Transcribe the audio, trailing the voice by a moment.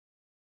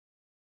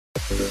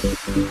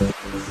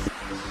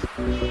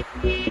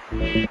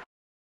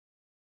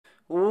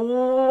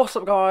What's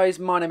up guys,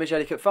 my name is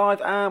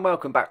JellyCook5 and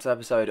welcome back to an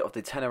episode of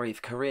the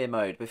Tenerife Career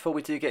Mode. Before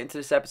we do get into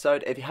this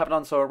episode, if you haven't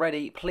done so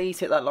already, please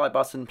hit that like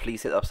button,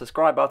 please hit that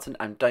subscribe button,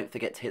 and don't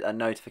forget to hit that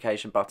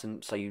notification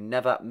button so you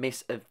never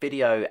miss a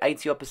video.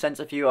 80%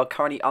 of you are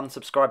currently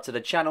unsubscribed to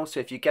the channel, so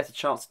if you get a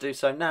chance to do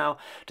so now,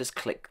 just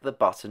click the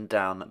button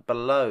down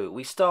below.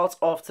 We start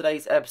off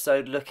today's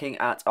episode looking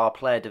at our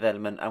player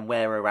development and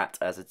where we're at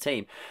as a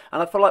team.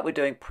 And I feel like we're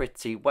doing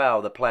pretty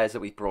well. The players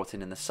that we've brought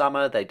in the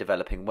summer, they're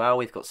developing well.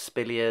 We've got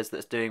Spilliers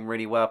that's doing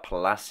really well,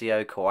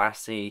 Palacio,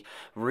 Kouassi,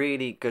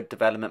 really good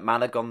development.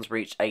 Malagon's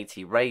reached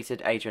 80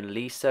 rated, Adrian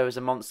Liso is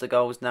a monster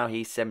goals now,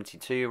 he's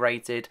 72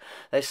 rated.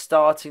 There's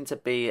starting to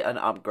be an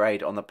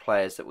upgrade on the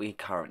players that we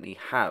currently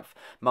have.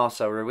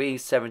 Marcel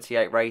Ruiz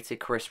 78 rated,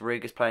 Chris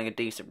Rigg is playing a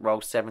decent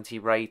role, 70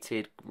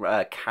 rated,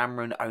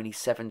 Cameron only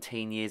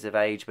 17 years of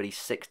age but he's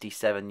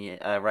 67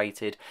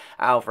 rated.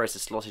 Alvarez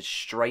is slotted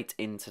straight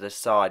into the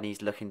side and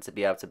he's looking to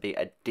be able to be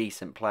a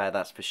decent player,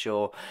 that's for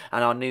sure.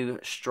 And our new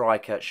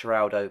striker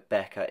Geraldo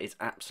Becker is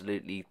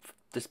absolutely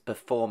just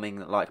performing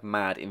like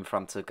mad in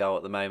front of goal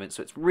at the moment.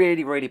 So it's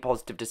really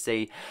positive to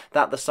see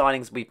that the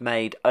signings we've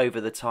made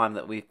over the time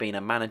that we've been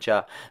a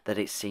manager, that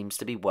it seems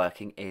to be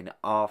working in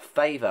our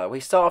favour. We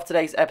start off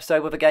today's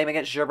episode with a game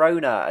against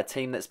Girona, a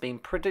team that's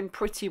been doing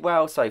pretty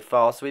well so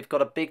far. So we've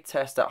got a big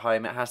test at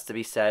home, it has to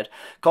be said.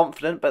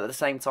 Confident, but at the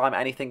same time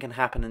anything can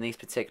happen in these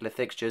particular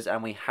fixtures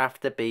and we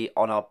have to be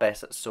on our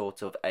best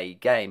sort of a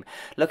game.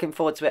 Looking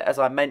forward to it as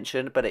I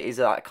mentioned, but it is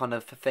that kind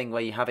of thing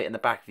where you have it in the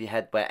back of your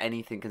head where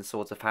anything can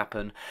sort of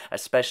happen,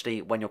 especially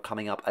when you're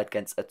coming up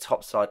against a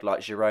top side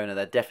like Girona.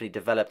 They're definitely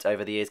developed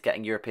over the years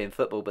getting European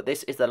football, but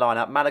this is the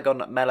lineup: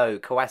 Malagon, Melo,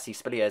 Kouassi,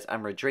 Spilliers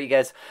and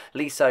Rodriguez,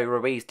 Liso,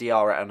 Ruiz,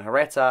 Diarra and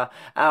Herrera,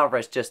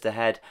 Alvarez just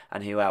ahead,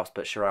 and who else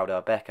but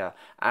Geraldo Becker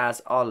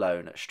as our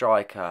lone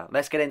striker.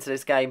 Let's get into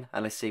this game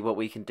and let's see what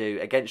we can do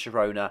against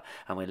Girona,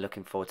 and we're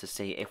looking forward to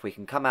see if we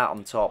can come out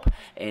on top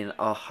in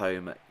our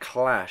home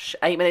clash.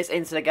 8 minutes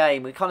into the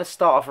game, we kind of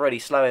start off already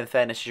slow in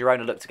fairness.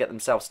 Girona look to get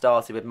themselves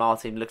started with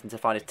Martin looking to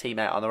find his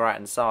teammate on the right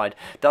hand side.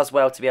 Does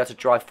well to be able to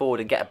drive forward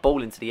and get a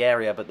ball into the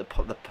area, but the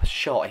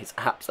shot is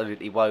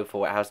absolutely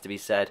woeful, it has to be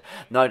said.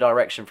 No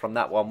direction from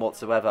that one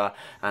whatsoever,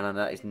 and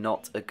that is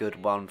not a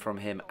good one from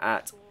him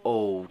at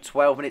all.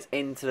 12 minutes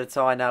into the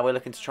tie now, we're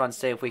looking to try and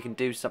see if we can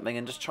do something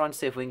and just try and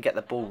see if we can get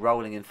the ball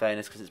rolling in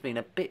fairness, because it's been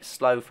a bit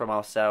slow from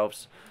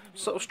ourselves.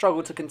 Sort of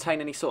struggled to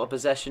contain any sort of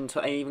possession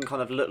to even kind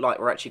of look like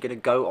we're actually going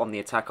to go on the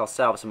attack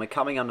ourselves, and we're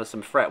coming under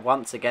some threat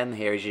once again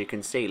here, as you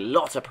can see.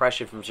 Lots of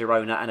pressure from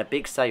Girona and a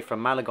big save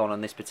from Malagon on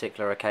this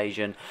particular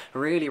occasion.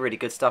 Really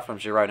good stuff from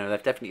Girona.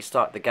 They've definitely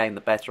started the game the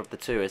better of the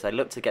two as they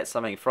look to get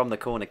something from the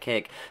corner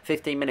kick.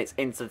 15 minutes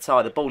into the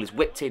tie, the ball is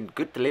whipped in.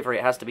 Good delivery,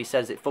 it has to be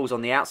said, as it falls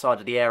on the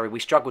outside of the area. We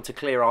struggle to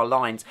clear our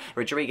lines.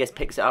 Rodriguez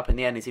picks it up in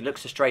the end as he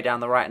looks to stray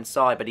down the right hand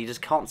side, but he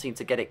just can't seem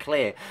to get it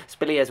clear.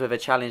 Spilliers with a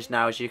challenge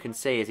now, as you can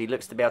see, as he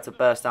looks to be able to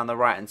burst down the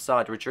right hand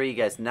side.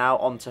 Rodriguez now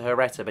onto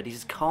Herrera, but he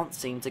just can't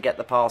seem to get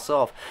the pass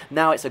off.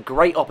 Now it's a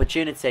great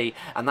opportunity,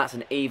 and that's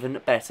an even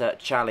better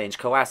challenge.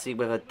 Kouassi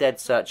with a dead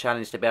cert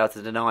challenge to be able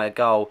to deny a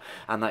goal,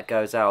 and that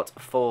goes out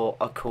for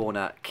a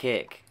corner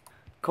kick.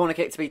 Corner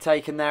kick to be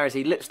taken there as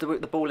he looks to whip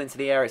the ball into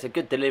the air. It's a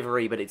good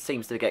delivery, but it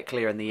seems to get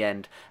clear in the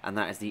end, and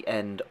that is the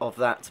end of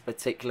that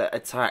particular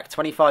attack.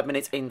 25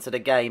 minutes into the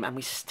game, and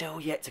we still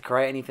yet to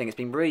create anything. It's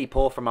been really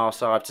poor from our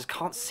side. Just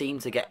can't seem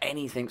to get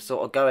anything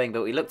sort of going,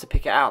 but we look to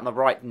pick it out on the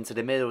right into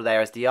the middle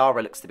there as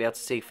Diarra looks to be able to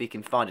see if he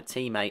can find a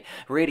teammate.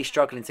 Really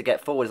struggling to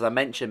get forward, as I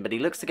mentioned, but he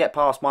looks to get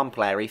past one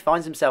player. He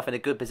finds himself in a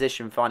good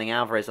position finding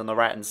Alvarez on the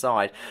right hand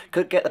side.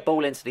 Could get the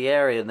ball into the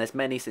area, and there's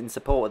many in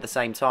support at the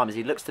same time as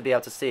he looks to be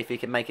able to see if he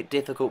can make it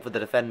difficult for the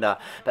defender.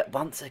 But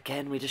once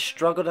again, we just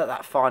struggled at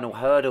that final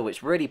hurdle.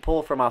 It's really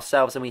poor from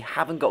ourselves, and we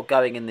haven't got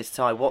going in this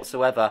tie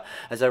whatsoever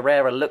as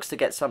Herrera looks to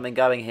get something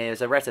going here.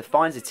 As Herrera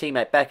finds his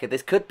teammate Becker,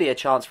 this could be a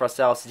chance for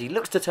ourselves as he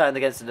looks to turn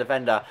against the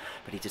defender,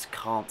 but he just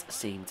can't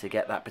seem to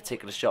get that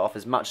particular shot off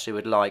as much as he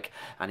would like,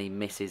 and he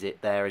misses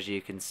it there, as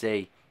you can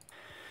see.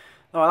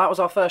 Well, that was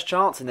our first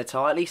chance in the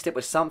tie. At least it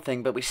was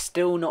something, but we're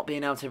still not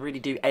being able to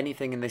really do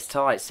anything in this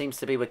tie. It seems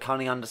to be we're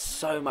coming under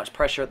so much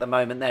pressure at the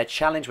moment there.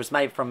 Challenge was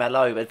made from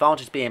Melo,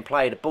 advantage being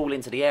played, a ball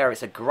into the air.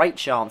 It's a great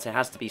chance, it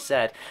has to be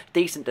said.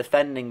 Decent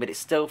defending, but it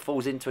still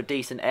falls into a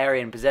decent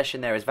area in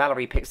possession there as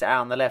Valerie picks it out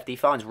on the left. He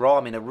finds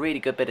Ram in a really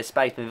good bit of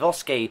space.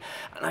 Mivoski,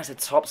 and that's a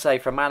top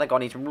save from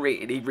Malagon. He's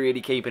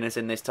really keeping us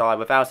in this tie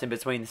without him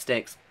between the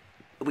sticks.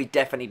 we'd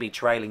definitely be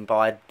trailing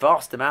by a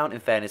vast amount in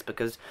fairness,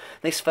 because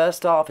this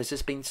first half has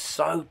just been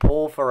so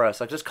poor for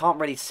us. I just can't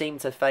really seem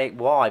to fake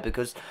why,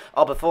 because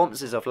our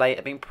performances of late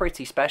have been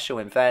pretty special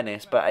in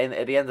fairness, but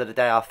at the end of the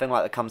day I feel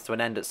like that comes to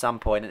an end at some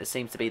point, and it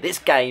seems to be this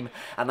game,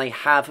 and they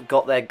have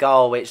got their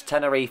goal. It's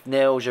Tenerife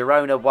 0,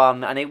 Girona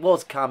 1, and it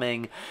was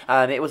coming.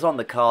 It was on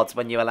the cards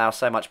when you allow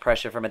so much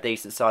pressure from a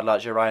decent side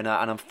like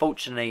Girona, and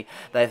unfortunately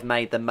they've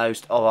made the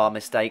most of our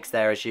mistakes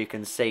there, as you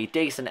can see.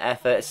 Decent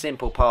effort, a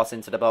simple pass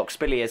into the box.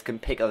 Spilliers can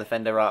pick pick the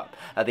defender up,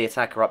 the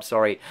attacker up,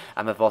 sorry,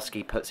 and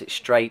Mavoski puts it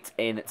straight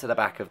into the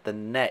back of the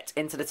net.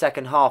 Into the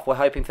second half, we're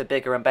hoping for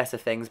bigger and better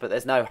things, but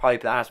there's no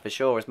hope, that's for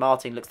sure, as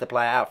Martin looks to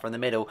play it out from the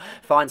middle,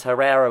 finds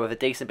Herrera with a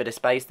decent bit of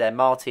space there.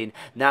 Martin,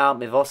 now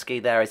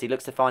Mavoski there as he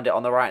looks to find it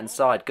on the right hand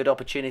side. Good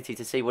opportunity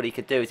to see what he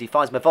could do as he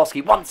finds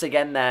Mavoski once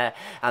again there,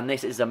 and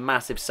this is a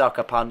massive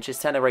sucker punch. It's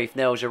Tenerife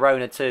 0,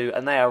 Girona 2,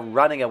 and they are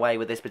running away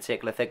with this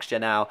particular fixture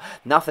now.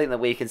 Nothing that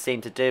we can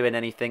seem to do in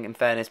anything, in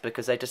fairness,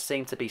 because they just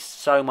seem to be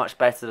so much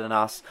better than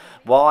us.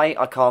 Why?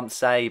 I can't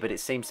say, but it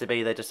seems to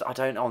be they just, I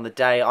don't know, on the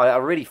day, I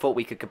really thought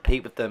we could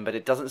compete with them, but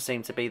it doesn't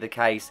seem to be the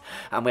case,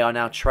 and we are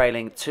now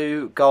trailing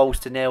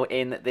 2-0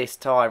 in this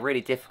tie.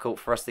 Really difficult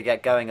for us to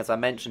get going, as I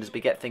mentioned, as we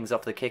get things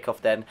off the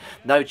kickoff then.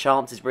 No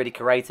chances really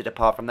created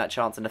apart from that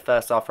chance in the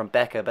first half from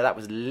Becker, but that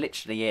was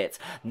literally it.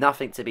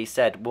 Nothing to be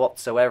said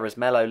whatsoever as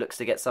Melo looks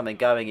to get something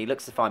going. He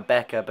looks to find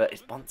Becker,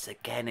 but once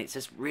again, it's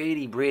just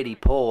really, really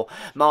poor.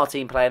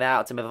 Martin playing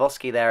out to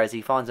Mavoski there as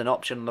he finds an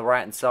option on the right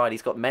hand side.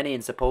 He's got many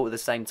in support at the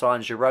same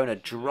time.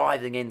 Girona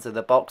driving into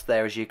the box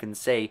there, as you can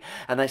see,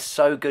 and they're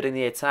so good in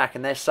the attack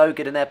and they're so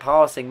good in their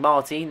passing.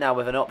 Martin now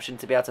with an option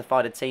to be able to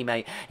find a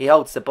teammate. He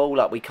holds the ball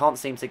up. We can't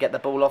seem to get the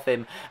ball off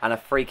him, and a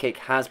free kick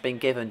has been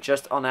given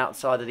just on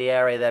outside of the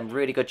area. Then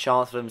really good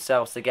chance for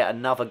themselves to get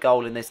another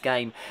goal in this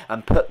game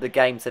and put the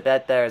game to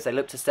bed there as they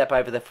look to step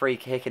over the free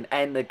kick and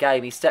end the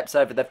game. He steps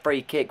over the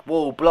free kick,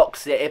 Wall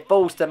blocks it, it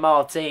falls to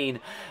Martin,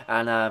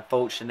 and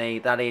unfortunately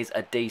that is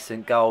a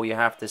decent goal, you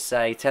have to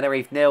say.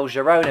 Tenerife 0,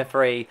 Girona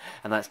 3,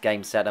 and that's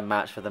game, set and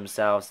match for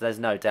themselves. There's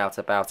no doubt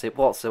about it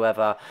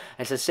whatsoever.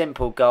 It's a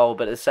simple goal,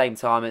 but at the same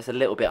time it's a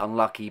little bit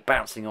unlucky,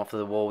 bouncing off of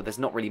the wall. There's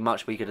not really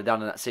much we could have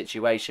done in that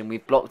situation. We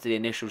blocked the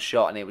initial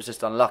shot and it was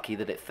just unlucky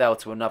that it fell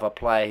to another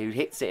player who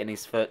hits it in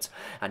his foot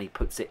and he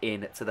puts it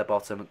in to the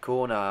bottom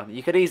corner.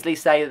 You could easily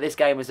say that this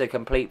game was a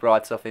complete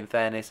write-off, in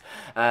fairness.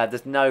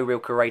 There's no real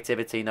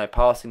creativity, no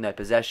passing, no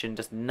possession,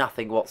 just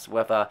nothing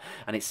whatsoever,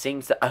 and it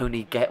seems to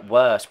only get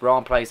worse.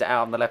 Braun plays it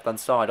out on the left-hand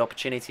side.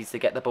 Opportunities to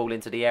get the ball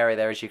into the area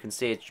there, as you can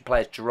see,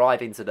 players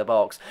drive into the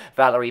box.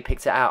 Valerie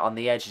picks it out on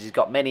the edge. He's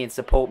got many in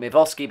support,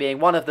 Mavoski being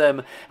one of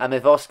them, and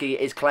Mavoski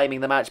is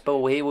claiming the match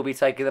ball. He will be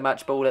taking the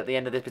match ball at the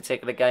end of this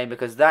particular game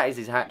because that is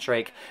his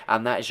hat-trick,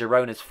 and that is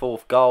Girona's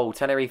 4th goal.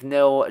 Tenerife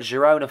 0,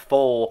 Girona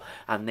 4,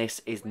 and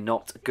this is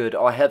not good.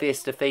 Our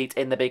heaviest defeat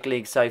in the big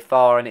league so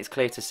far, and it's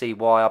clear to see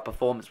why. Our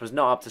performance was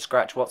not up to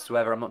scratch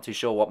whatsoever. I'm not too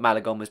sure what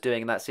Malagon was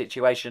doing in that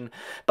situation,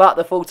 but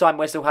the full-time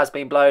whistle has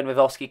been blown.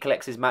 Mavoski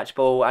collects his match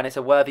ball, and it's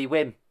a worthy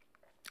win.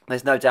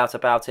 There's no doubt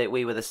about it.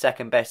 We were the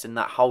second best in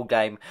that whole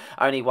game.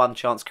 Only one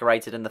chance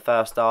created in the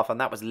first half,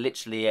 and that was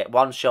literally it.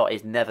 One shot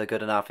is never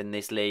good enough in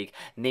this league,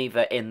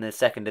 neither in the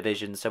second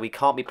division, so we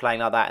can't be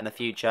playing like that in the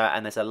future,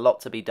 and there's a lot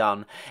to be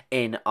done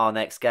in our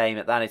next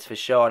game, that is for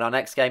sure. And our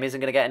next game isn't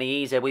going to get any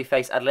easier. We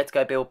face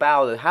Atletico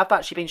Bilbao, who have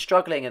actually been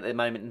struggling at the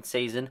moment in the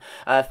season,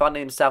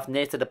 finding themselves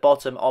near to the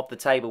bottom of the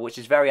table, which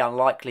is very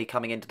unlikely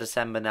coming into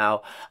December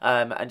now,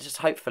 and just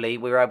hopefully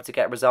we were able to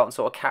get a result and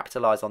sort of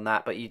capitalise on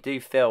that. But you do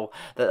feel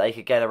that they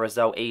could get a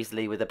result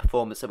easily with the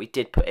performance that we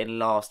did put in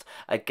last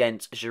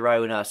against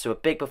Girona. So a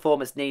big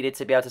performance needed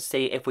to be able to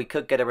see if we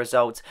could get a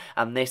result,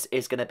 and this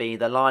is going to be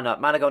the lineup.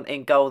 Malagon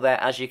in goal there,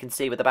 as you can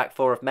see, with the back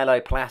four of Melo,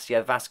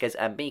 Palacio, Vasquez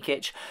and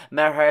Mikic.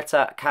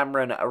 Merherta,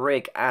 Cameron,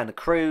 Rigg and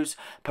Cruz.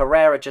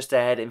 Pereira just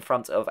ahead in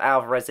front of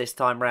Alvarez this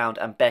time round,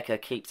 and Becker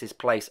keeps his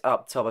place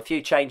up top. A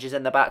few changes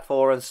in the back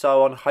four and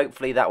so on.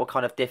 Hopefully that will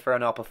kind of differ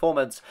in our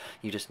performance.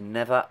 You just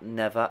never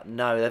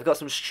know. They've got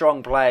some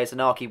strong players,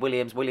 Anarchy,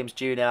 Williams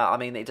Jr. I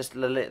mean, it just,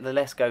 the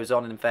list goes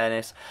on, in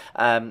fairness.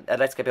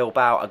 Atletico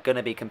Bilbao are going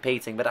to be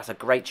competing, but that's a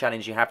great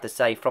challenge, you have to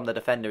say, from the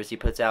defender as he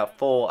puts out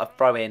for a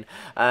throw-in.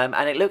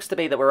 And it looks to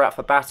be that we're up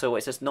for battle.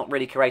 It's just not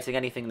really creating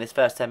anything in this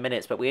first 10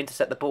 minutes, but we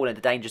intercept the ball in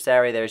the dangerous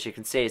area there, as you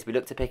can see, as we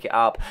look to pick it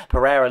up.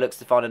 Pereira looks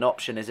to find an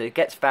option as it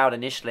gets fouled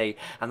initially,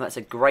 and that's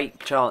a great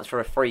chance for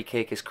a free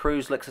kick as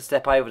Cruz looks to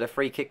step over the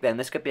free kick then.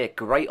 This could be a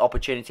great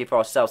opportunity for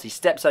ourselves. He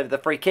steps over the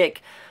free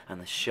kick, and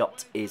the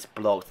shot is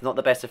blocked. Not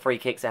the best of free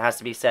kicks, it has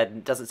to be said.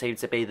 It doesn't seem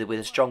to be we're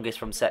the strongest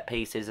from set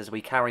pieces as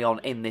we carry on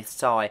in this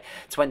tie.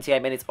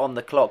 28 minutes on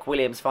the clock.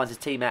 Williams finds his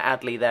teammate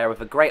Adley there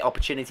with a great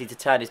opportunity to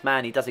turn his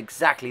man. He does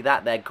exactly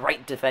that there.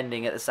 Great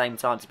defending at the same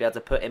time to be able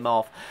to put him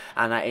off,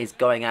 and that is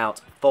going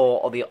out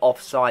for the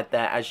offside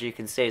there, as you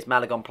can see, as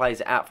Malagon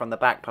plays it out from the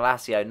back.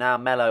 Palacio, now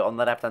Melo on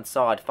the left-hand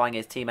side, finding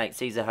his teammate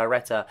Cesar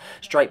Herrera.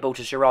 Straight ball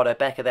to Gerardo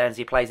Becker there as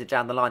he plays it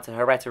down the line to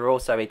Herrera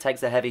also. He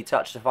takes a heavy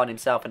touch to find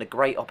himself in a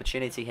great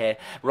opportunity here.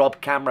 Rob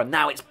Cameron,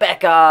 now it's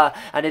Becker,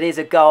 and it is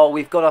a goal.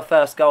 We've got our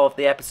first goal of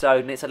the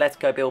episode, and it's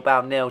Atletico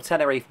Bilbao 0,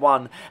 Tenerife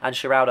 1, and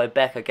Gerardo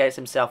Becker gets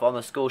himself on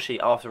the score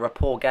sheet after a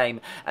poor game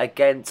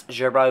against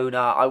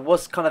Girona. I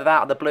was kind of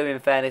out of the blue, in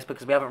fairness,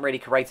 because we haven't really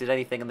created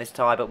anything in this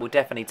tie, but we'll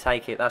definitely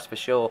take it, that's for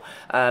sure. sure.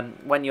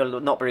 When you're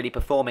not really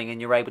performing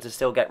and you're able to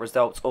still get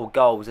results or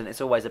goals, and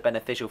it's always a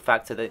beneficial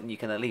factor that you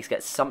can at least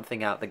get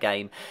something out of the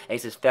game.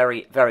 It's just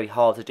very, very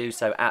hard to do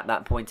so at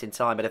that point in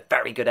time. But a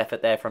very good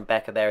effort there from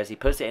Becker there as he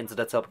puts it into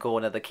the top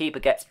corner. The keeper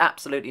gets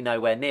absolutely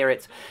nowhere near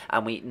it,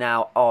 and we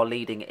now are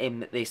leading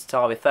in this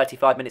tie with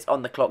 35 minutes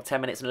on the clock,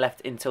 10 minutes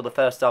left until the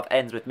first half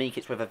ends, with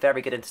Mikic with a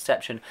very good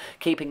interception,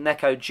 keeping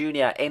Neko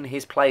Jr. in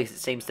his place, it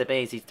seems to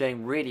be, as he's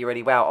doing really,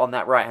 really well on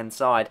that right-hand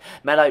side.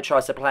 Melo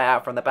tries to play it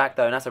out from the back,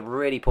 though, and that's a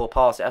really poor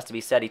pass, it has to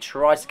be said. He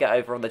tries to get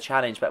over on the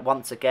challenge, but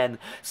once again,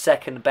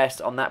 second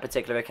best on that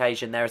particular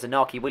occasion there, as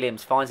Inaki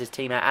Williams finds his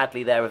teammate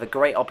Adley there with a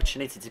great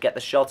opportunity to get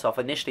the shot off.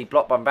 Initially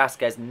blocked by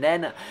Vasquez, and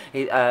then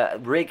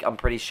Rig, I'm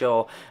pretty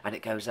sure, and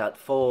it goes out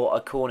for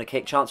a corner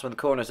kick. Chance from the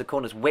corner as the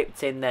corner's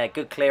whipped in there.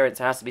 Good clearance,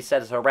 it has to be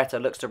said, as Herrera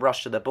looks to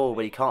rush to the ball,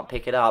 but he can't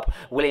pick it up.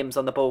 Williams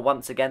on the ball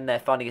once again there,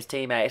 finding his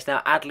teammate. It's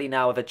now Adley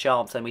now with a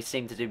chance, and we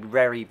seem to do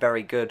very,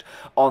 very good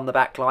on the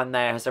back line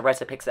there as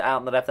Herrera picks it out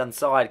on the left-hand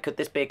side. Could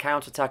this be a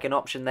counter-attacking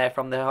option there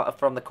from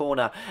the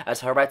corner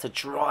as Herrera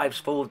drives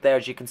forward there,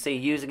 as you can see,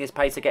 using his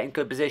pace to get in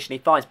good position. He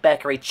finds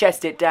Becker, he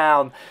chests it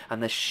down,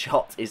 and the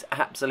shot is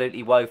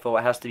absolutely woeful,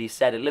 it has to be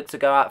said. It looked to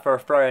go out for a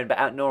throw-in, but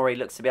Outnori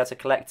looks to be able to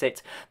collect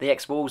it. The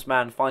ex-Wolves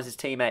man finds his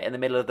teammate in the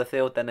middle of the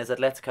field then, as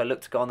Atletico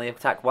look to go on the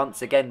attack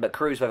once again, but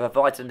Cruz with a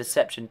vital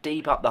interception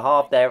deep up the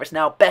half there. It's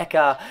now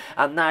Becker,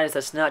 and that is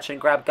a snatch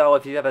and grab goal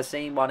if you've ever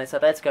seen one. It's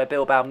Atletico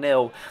Bilbao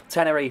 0,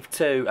 Tenerife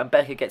 2, and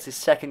Becker gets his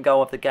second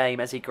goal of the game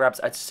as he grabs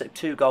a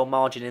 2-goal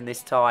margin in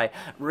this tie.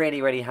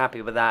 Really, really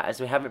happy with that, as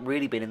we haven't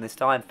really been in this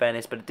tie in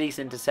fairness, but a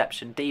decent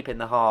interception deep in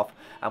the half,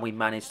 and we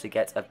managed to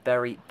get a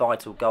very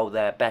vital goal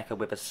there. Becker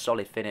with a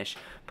solid finish,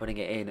 putting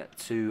it in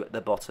to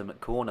the bottom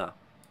corner.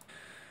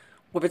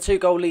 With a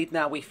 2-goal lead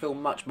now, we feel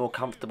much more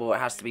comfortable, it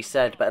has to be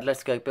said, but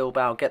Atletico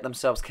Bilbao get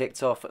themselves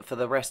kicked off for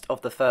the rest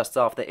of the first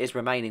half that is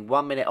remaining.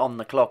 1 minute on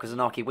the clock as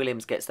Inaki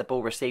Williams gets the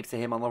ball received to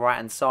him on the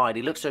right-hand side.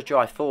 He looks to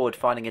drive forward,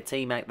 finding a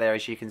teammate there,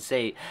 as you can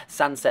see.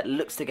 Sunset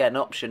looks to get an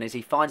option as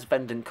he finds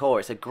Vendencourt.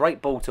 It's a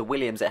great ball to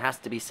Williams, it has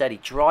to be said. He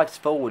drives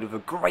forward with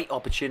a great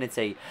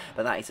opportunity,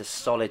 but that is a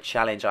solid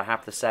challenge, I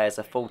have to say, as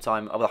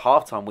the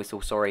half-time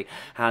whistle,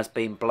 has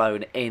been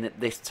blown in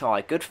this tie.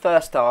 Good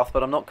first half,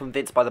 but I'm not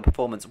convinced by the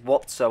performance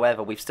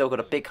whatsoever. We've still got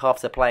a big half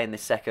to play in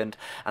this second,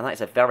 and that is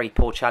a very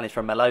poor challenge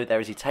from Melo there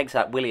as he takes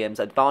out Williams.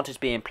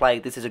 Advantage being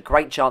played. This is a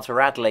great chance for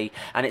Adley,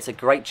 and it's a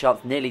great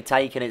chance nearly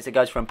taken. It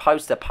goes from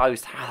post to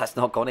post. How that's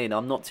not gone in,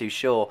 I'm not too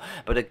sure,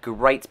 but a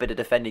great bit of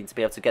defending to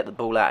be able to get the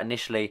ball out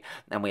initially,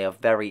 and we are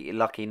very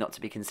lucky not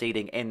to be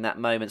conceding in that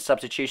moment.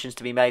 Substitutions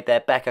to be made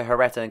there. Becker,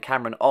 Herrera and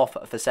Cameron off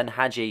for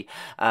Senhaji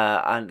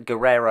and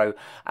Guerrero,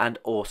 and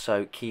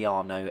also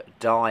Keanu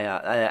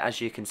Dyer. As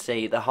you can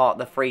see,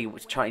 the free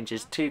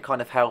changes to kind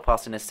of help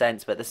us in a sense,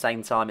 but at the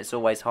same time it's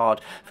always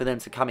hard for them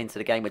to come into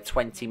the game with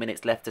 20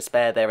 minutes left to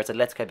spare there, as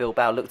Atletico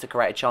Bilbao look to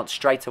create a chance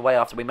straight away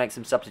after we make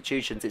some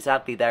substitutions. It's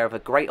Adley there with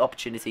a great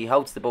opportunity. He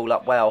holds the ball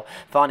up well,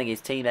 finding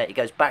his teammate. He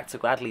goes back to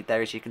Adley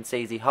there, as you can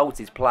see, as he holds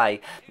his play,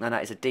 and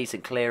that is a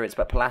decent clearance,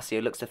 but Palacio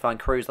looks to find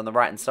Cruz on the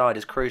right hand side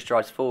as Cruz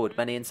drives forward.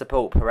 Many in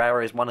support.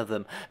 Pereira is one of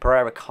them.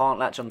 Pereira can't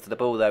latch onto the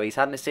ball though. He's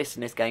had an assist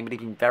in this game, but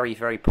he's been very,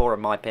 very poor in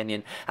my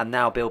opinion. And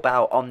now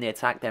Bilbao on the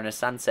attack there, and as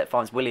Sunset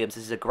finds Williams.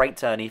 This is a great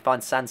turn. He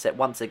finds Sunset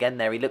once again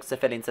there. He looks to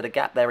fill into the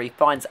gap there. He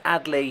finds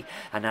Adley,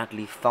 and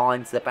Adley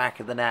finds the back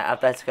of the net.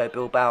 Atletico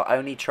Bilbao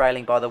only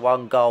trailing by the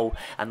 1 goal,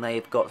 and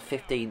they've got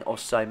 15 or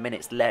so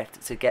minutes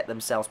left to get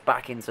themselves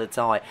back into the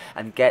tie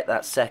and get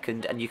that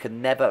second, and you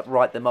can never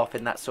write them off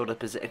in that sort of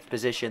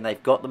position.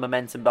 They've got the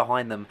momentum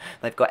behind them.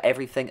 They've got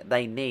everything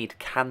they need.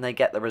 Can they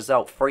get the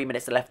result? 3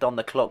 minutes left on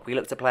the clock. We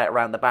look to play it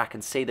around the back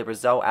and see the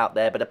result out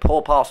there, but a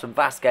poor pass from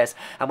Vasquez,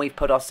 and we've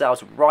put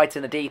ourselves right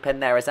in the deep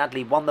end there as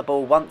Adley won the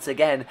ball once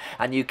again,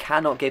 and you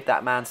cannot give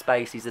that man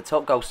space. He's the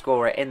top goal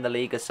scorer in the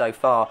Liga so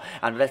far,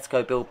 and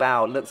Atletico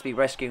Bilbao looks to be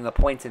rescuing a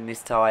point in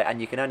this tie,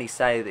 and you can only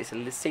say this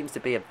seems to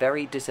be a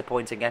very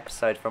disappointing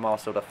episode from our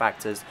sort of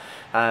factors.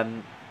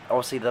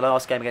 Obviously the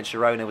last game against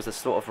Girona was a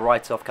sort of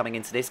write-off. Coming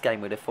into this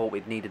game we'd have thought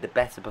we'd needed a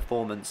better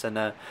performance, and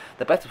the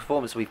better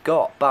performance we've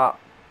got, but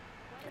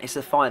it's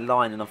a fine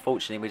line, and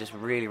unfortunately we're just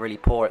really, really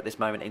poor at this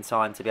moment in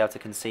time to be able to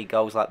concede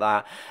goals like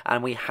that.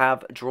 And we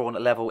have drawn a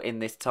level in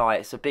this tie.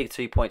 It's a big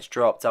 2 points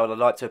dropped. I would have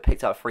liked to have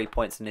picked up 3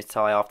 points in this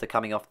tie after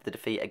coming off the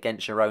defeat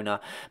against Girona,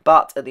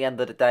 but at the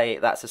end of the day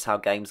that's just how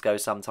games go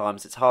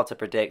sometimes. It's hard to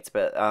predict,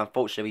 but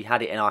unfortunately we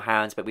had it in our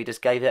hands, but we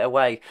just gave it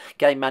away.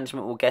 Game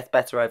management will get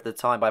better over the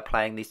time by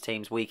playing these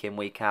teams week in,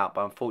 week out,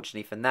 but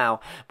unfortunately for now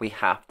we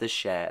have to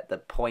share the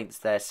points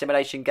there.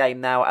 Simulation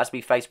game now as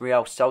we face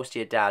Real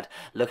Sociedad,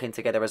 looking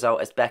to get a result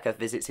as Becker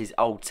visits his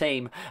old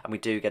team, and we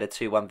do get a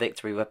 2-1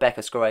 victory with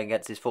Becker scoring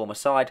against his former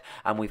side,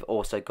 and we've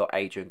also got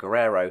Adrian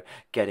Guerrero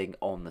getting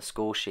on the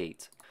score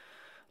sheet.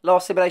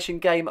 Last simulation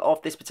game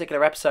of this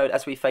particular episode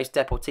as we face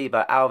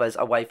Deportivo Alves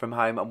away from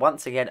home, and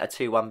once again a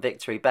 2-1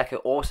 victory. Becker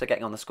also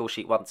getting on the score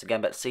sheet once again,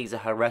 but Cesar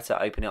Herrera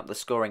opening up the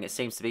scoring. It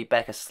seems to be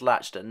Becker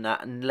slashed a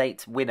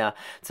late winner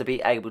to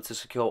be able to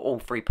secure all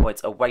 3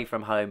 points away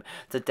from home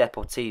to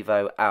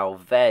Deportivo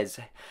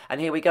Alves. And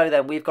here we go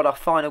then, we've got our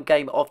final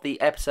game of the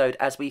episode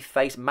as we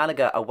face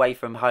Malaga away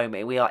from home.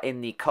 We are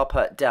in the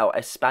Copa del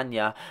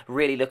España.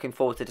 Really looking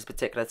forward to this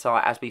particular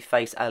tie as we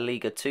face a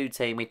Liga 2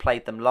 team. We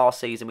played them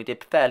last season, we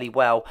did fairly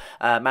well.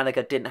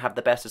 Malaga didn't have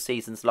the best of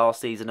seasons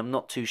last season. I'm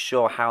not too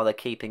sure how they're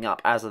keeping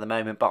up as of the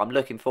moment, but I'm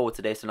looking forward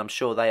to this, and I'm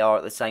sure they are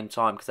at the same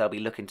time because they'll be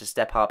looking to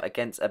step up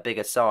against a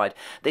bigger side.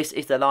 This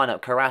is the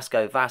lineup: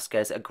 Carrasco,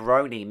 Vasquez,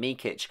 Agroni,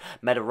 Mikic,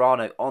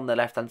 Medrano on the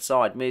left-hand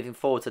side. Moving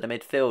forward to the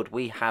midfield,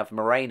 we have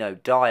Moreno,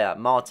 Dyer,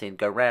 Martin,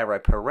 Guerrero,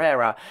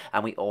 Pereira,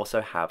 and we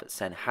also have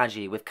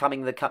Senhaji. With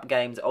coming the cup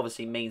games,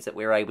 obviously means that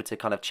we're able to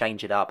kind of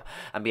change it up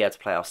and be able to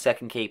play our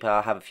second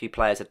keeper, have a few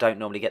players that don't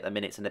normally get the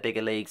minutes in the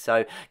bigger leagues,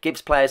 so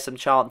gives players some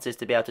chances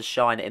to be able to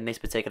shine in this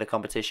particular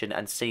competition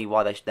and see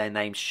why their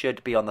names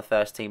should be on the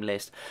first team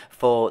list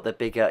for the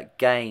bigger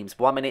games.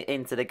 1 minute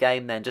into the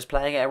game then, just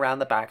playing it around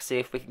the back, see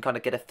if we can kind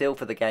of get a feel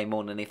for the game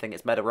more than anything.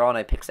 It's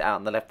Medrano picks it out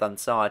on the left hand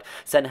side.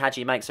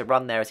 Senhaji makes a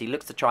run there as he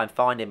looks to try and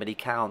find him, but he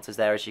counters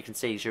there, as you can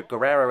see.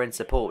 Guerrero in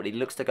support, but he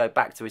looks to go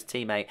back to his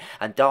teammate,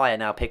 and Dyer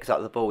now picks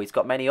up the ball. He's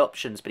got many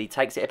options, but he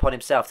takes it upon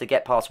himself to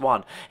get past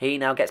one. He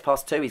now gets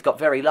past two. He's got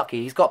very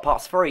lucky. He's got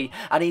past three,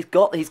 and he's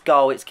got his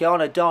goal. It's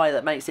Keanu Dyer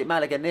that makes it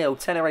Malaga 0,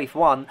 Tenerife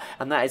 1,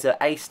 and that is an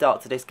A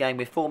start to this game.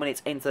 With 4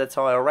 minutes into the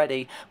tie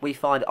already, we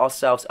find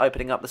ourselves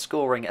opening up the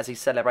scoring as he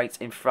celebrates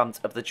in front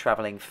of the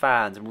travelling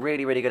fans.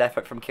 Really, really good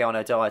effort from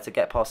Keanu Dyer to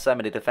get past so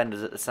many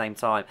defenders at the same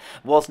time.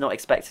 Was not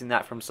expecting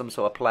that from some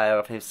sort of player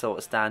of his sort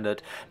of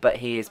standard, but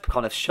he is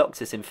kind of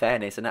shocked us in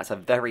fairness, and that's a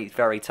very,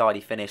 very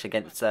tidy finish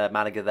against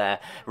Malaga there.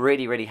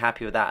 Really, really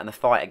happy with that, and the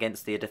fight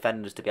against the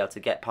defenders to be able to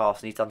get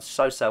past, and he's done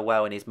so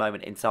well in his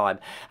moment in time,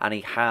 and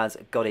he has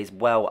got his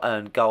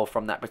well-earned goal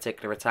from that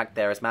particular attack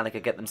there as Malaga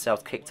get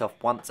themselves kicked off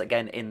once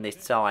again in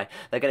this tie.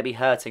 They're going to be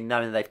hurting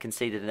knowing that they've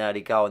conceded an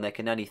early goal, and they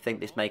can only think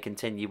this may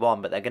continue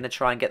on, but they're going to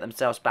try and get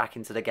themselves back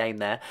into the game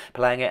there,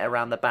 playing it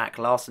around the back.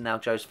 Larson now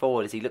goes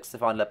forward as he looks to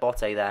find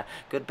Labotte there.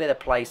 Good bit of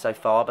play so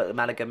far, but the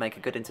Malaga make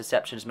a good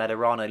interception as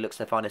Medrano looks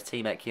to find his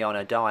teammate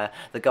Keanu Dyer.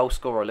 The goal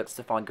scorer looks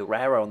to find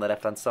Guerrero on the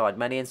left hand side.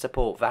 Many in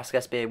support,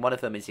 Vasquez being one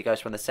of them as he goes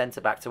from the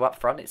centre back to up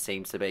front, it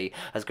seems to be,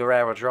 as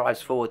Guerrero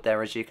drives forward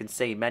there, as you can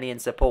see. Many in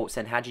support,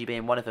 Senhaji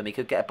being one of them. He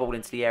could get a ball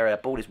into the area.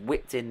 Ball is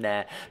whipped in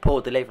there.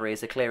 Poor delivery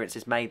as the clearance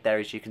is made there,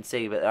 as you can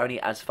see, but only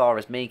as far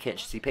as Mikic.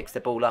 As he picks the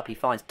ball up, he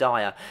finds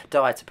Dyer.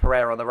 Dyer to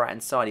Pereira on the right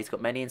hand side. He's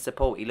got many in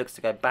support. He looks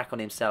to go back on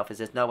himself as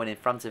there's no one in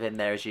front of him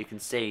there, as you can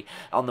see.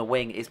 On the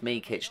wing is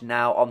Mikic.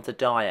 Now on to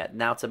Dyer.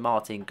 Now to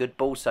Martin. Good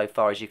ball so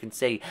far, as you can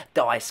see.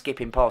 Dyer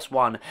skipping past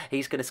one.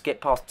 He's going to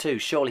skip past two.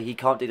 Surely he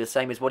can't do the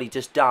same as what he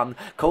just done.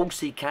 Of course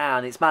he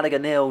can. It's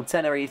Malaga 0,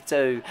 Tenerife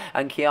 2,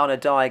 and Keanu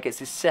Dyer gets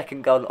his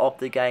second goal of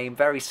the game.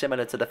 Very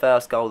similar to the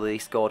first goal that he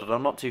scored, and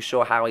I'm not too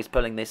sure how he's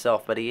pulling this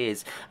off, but he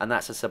is, and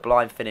that's a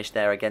sublime finish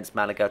there against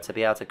Malaga to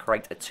be able to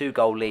create a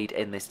 2-goal lead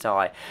in this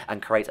tie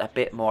and create a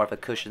bit more of a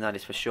cushion, that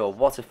is for sure.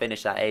 What a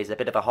finish that is. A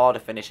bit of a harder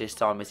finish this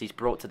time as he's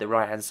brought to the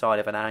right hand side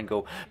of an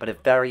angle, but a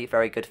very,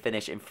 very good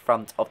finish in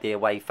front of the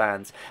away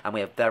fans, and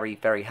we are very,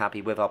 very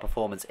happy with our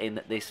performance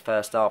in this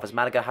first half as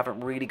Malaga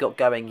haven't really got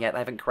going yet. They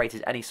haven't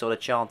created any sort of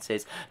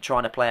chances,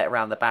 trying to play it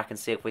around the back and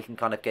see if we can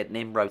kind of get an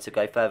inroad to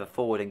go further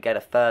forward and get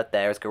a third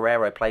there as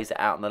Guerrero plays it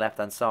out on the left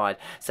hand side.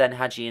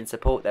 Senhaji in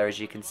support there, as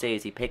you can see,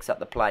 as he picks up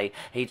the play.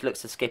 He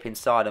looks to skip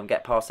inside and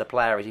get past the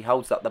player as he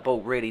holds up the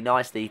ball really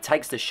nicely. He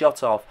takes the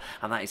shot off,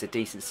 and that is a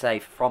decent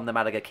save from the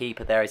Malaga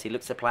keeper there as he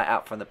looks to play it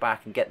out from the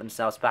back and get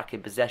themselves back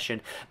in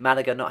possession.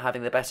 Malaga not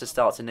having the best of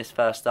starts in this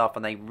first half,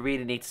 and they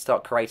really need to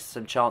start creating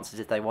some chances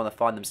if they want to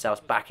find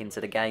themselves back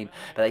into the game,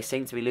 but they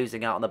seem to be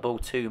losing out on the ball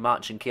too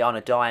much, and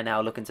Keanu Dyer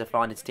now looking to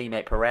find his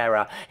teammate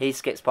Pereira. He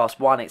skips past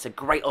one. It's a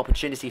great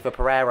opportunity for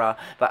Pereira,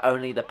 but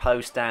only the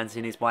post stands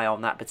in his way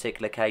on that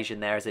particular occasion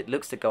there as it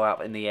looks to go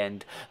out in the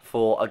end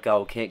for a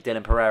goal kick.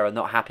 Dylan Pereira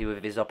not happy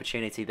with his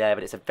opportunity there,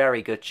 but it's a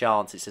very good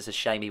chance. It's just a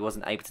shame he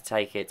wasn't able to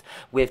take it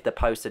with the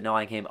post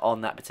denying him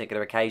on that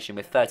particular occasion.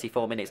 With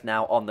 34 minutes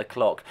now on the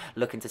clock,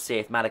 looking to see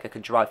if Malaga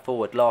can drive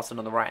forward. Larson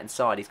on the right hand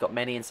side. He's got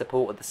many in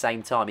support at the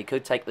same time. He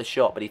could take the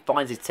shot, but he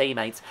finds his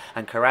teammates,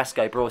 and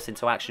Carrasco brought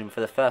into action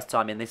for the first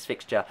time in this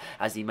fixture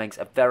as he makes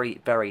a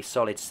very, very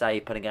solid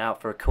save, putting it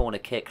out for a corner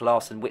kick.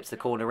 Larson whips the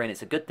corner in.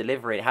 It's a good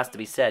delivery, it has to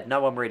be said.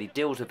 No one really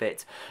deals with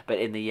it, but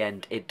in the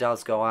end it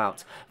does go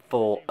out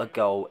for a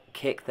goal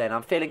kick then.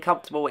 I'm feeling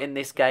comfortable in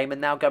this game,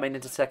 and now going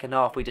into second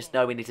half, we just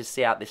know we need to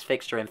see out this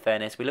fixture in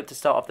fairness. We look to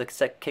start off the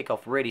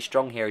kick-off really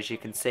strong here, as you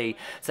can see.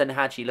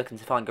 Senhaji looking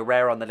to find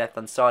Guerrero on the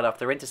left-hand side.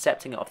 After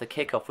intercepting it off the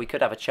kick-off, we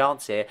could have a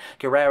chance here.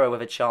 Guerrero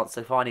with a chance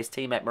to find his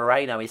teammate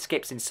Moreno. He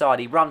skips inside.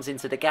 He runs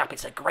into the gap.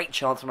 It's a great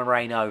chance for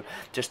Moreno.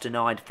 Just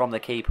denied from the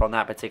keeper on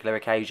that particular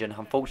occasion.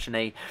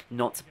 Unfortunately,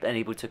 not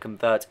able to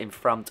convert in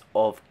front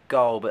of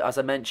goal. But as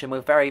I mentioned,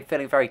 we're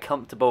feeling very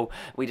comfortable.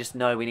 We just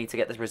know we need to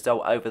get this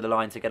result over the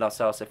line to get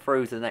ourselves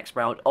through to the next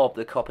round of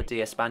the Copa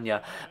de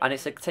España. And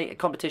it's a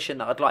competition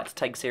that I'd like to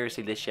take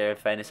seriously this year, in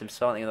fairness, and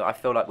something that I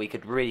feel like we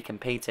could really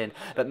compete in.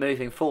 But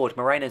moving forward,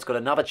 Moreno's got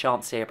another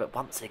chance here, but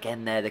once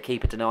again there, the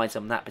keeper denies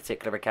on that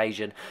particular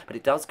occasion. But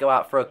it does go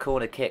out for a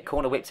corner kick.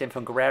 Corner whipped in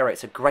from Guerrero.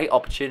 It's a great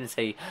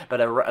opportunity, but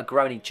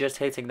Agroni just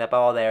hitting the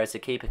bar there as the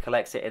keeper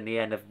collects it in the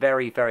end. A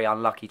very, very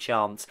unlucky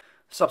chance.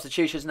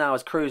 Substitutions now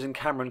as Cruz and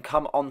Cameron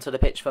come onto the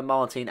pitch for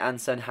Martin and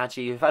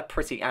Senhaji, who've had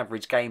pretty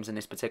average games in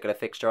this particular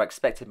fixture. I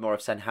expected more of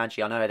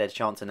Senhaji. I know he had a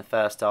chance in the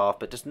first half,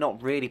 but just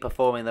not really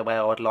performing the way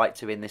I would like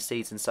to in this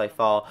season so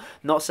far.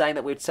 Not saying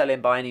that we'd sell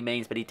him by any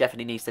means, but he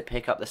definitely needs to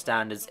pick up the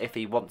standards if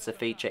he wants to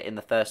feature in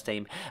the first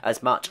team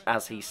as much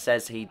as he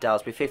says he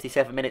does. With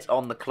 57 minutes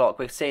on the clock,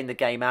 we're seeing the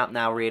game out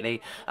now,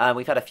 really.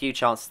 We've had a few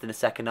chances in the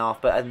second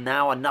half, but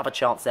now another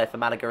chance there for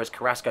Malaga as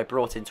Carrasco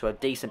brought into a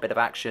decent bit of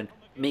action.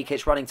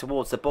 Mikic running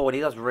towards the ball, and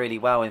he does really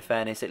well, in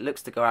fairness. It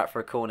looks to go out for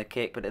a corner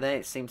kick, but then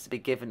it seems to be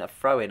given a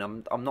throw-in.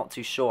 I'm not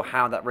too sure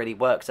how that really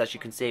works. As you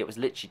can see, it was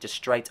literally just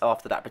straight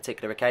after that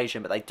particular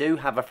occasion, but they do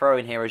have a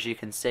throw-in here, as you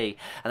can see,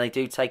 and they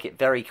do take it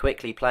very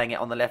quickly, playing it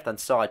on the left-hand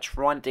side,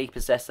 trying to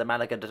depossess the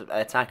Malaga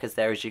attackers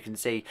there, as you can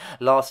see.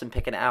 Larson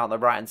picking it out on the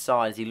right-hand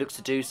side as he looks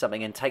to do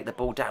something and take the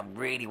ball down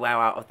really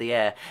well out of the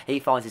air. He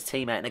finds his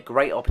teammate in a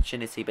great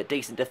opportunity, but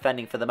decent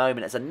defending for the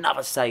moment. It's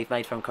another save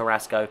made from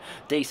Carrasco.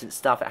 Decent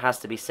stuff, it has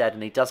to be said,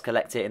 and he does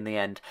collect it in the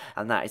end,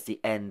 and that is the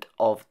end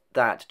of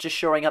that. Just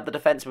shoring up the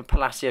defence with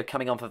Palacio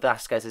coming on for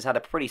Vasquez. Has had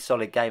a pretty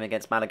solid game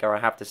against Malaga, I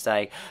have to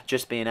say.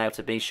 Just being able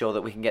to be sure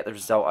that we can get the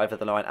result over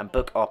the line and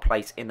book our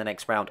place in the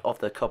next round of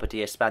the Copa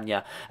de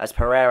España, as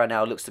Pereira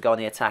now looks to go on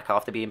the attack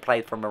after being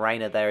played from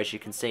Moreno there, as you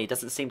can see.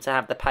 Doesn't seem to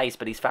have the pace,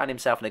 but he's found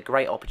himself in a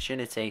great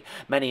opportunity.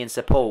 Many in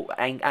support,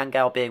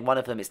 Angel being one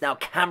of them. It's now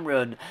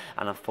Cameron,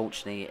 and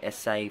unfortunately a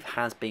save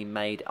has been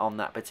made on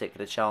that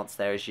particular chance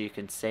there, as you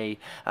can see.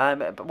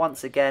 But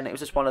once again, it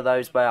was just one of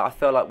those where I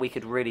feel like we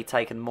could really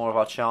taken more of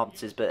our chance.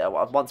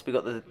 But once we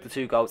got the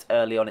 2 goals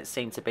early on, it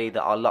seemed to be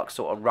that our luck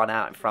sort of run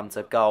out in front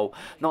of goal.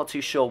 Not too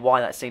sure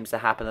why that seems to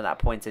happen at that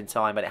point in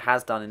time, but it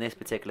has done in this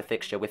particular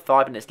fixture. With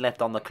 5 minutes left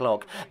on the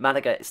clock,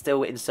 Malaga is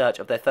still in search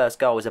of their first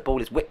goal as the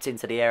ball is whipped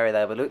into the area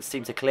there. But looks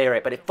seem to clear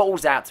it, but it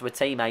falls out to a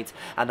teammate,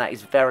 and that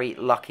is very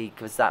lucky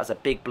because that was a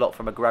big block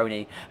from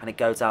Agroni, and it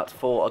goes out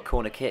for a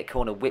corner kick.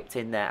 Corner whipped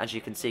in there, as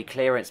you can see.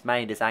 Clearance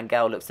made as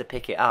Angel looks to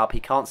pick it up. He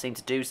can't seem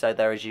to do so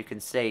there, as you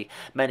can see.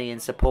 Many in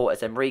support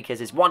as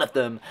Enriquez is one of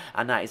them,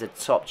 and that is a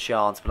top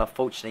chance, but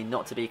unfortunately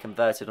not to be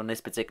converted on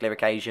this particular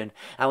occasion.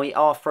 And we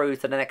are through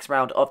to the next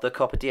round of the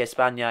Copa de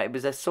España. It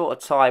was a sort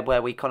of tie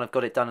where we kind of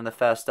got it done in the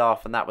first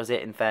half, and that was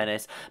it, in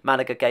fairness.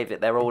 Malaga gave it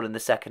their all in the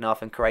second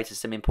half and created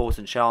some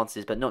important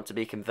chances, but not to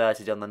be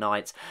converted on the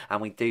night.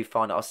 And we do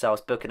find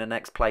ourselves booking the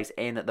next place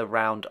in the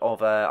round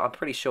of I'm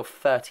pretty sure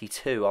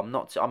 32.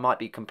 I might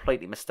be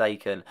completely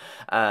mistaken,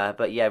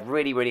 but yeah,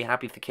 really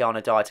happy for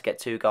Keanu Dyer to get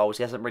 2 goals.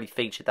 He hasn't really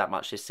featured that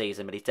much this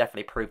season, but he's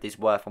definitely proved his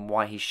worth and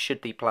why he should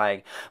be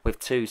playing with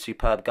 2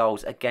 superb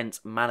goals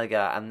against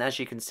Malaga. And as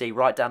you can see,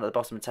 right down at the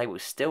bottom of the table,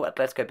 it's still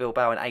Atletico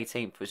Bilbao in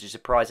 18th, which is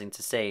surprising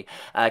to see.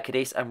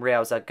 Cadiz and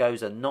Real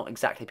Zaragoza not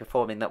exactly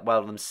performing that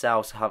well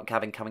themselves,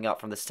 having coming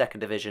up from the 2nd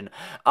division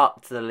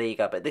up to the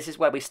Liga. But this is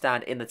where we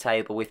stand in the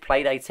table. We've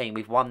played 18,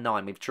 we've won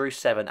 9, we've drew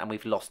 7, and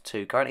we've lost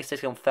 2. Currently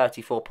sitting on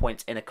 34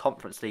 points in a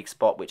Conference League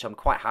spot, which I'm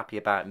quite happy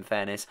about, in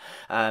fairness.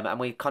 And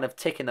we're kind of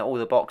ticking all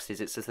the boxes.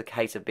 It's just a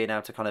case of being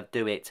able to kind of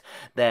do it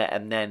there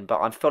and then.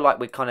 But I feel like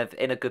we're kind of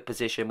in a good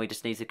position. We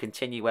just need to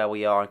continue where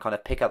we are and kind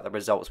of pick up the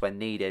results when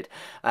needed.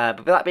 But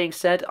with that being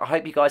said, I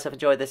hope you guys have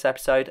enjoyed this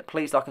episode.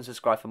 Please like and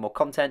subscribe for more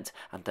content,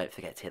 and don't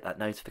forget to hit that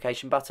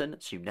notification button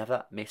so you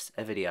never miss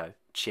a video.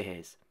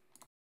 Cheers.